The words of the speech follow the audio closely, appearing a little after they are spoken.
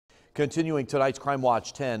Continuing tonight's Crime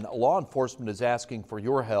Watch 10, law enforcement is asking for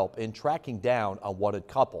your help in tracking down a wanted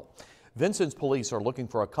couple. Vincennes police are looking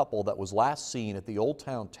for a couple that was last seen at the Old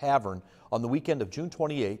Towne Tavern on the weekend of June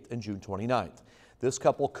 28th and June 29th. This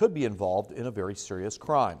couple could be involved in a very serious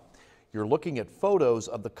crime. You're looking at photos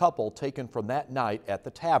of the couple taken from that night at the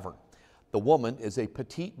tavern. The woman is a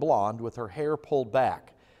petite blonde with her hair pulled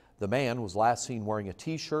back. The man was last seen wearing a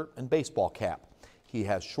t-shirt and baseball cap. He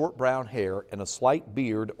has short brown hair and a slight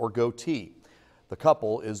beard or goatee. The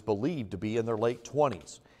couple is believed to be in their late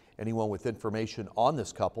 20s. Anyone with information on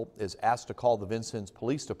this couple is asked to call the Vincennes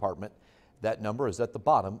Police Department. That number is at the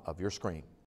bottom of your screen.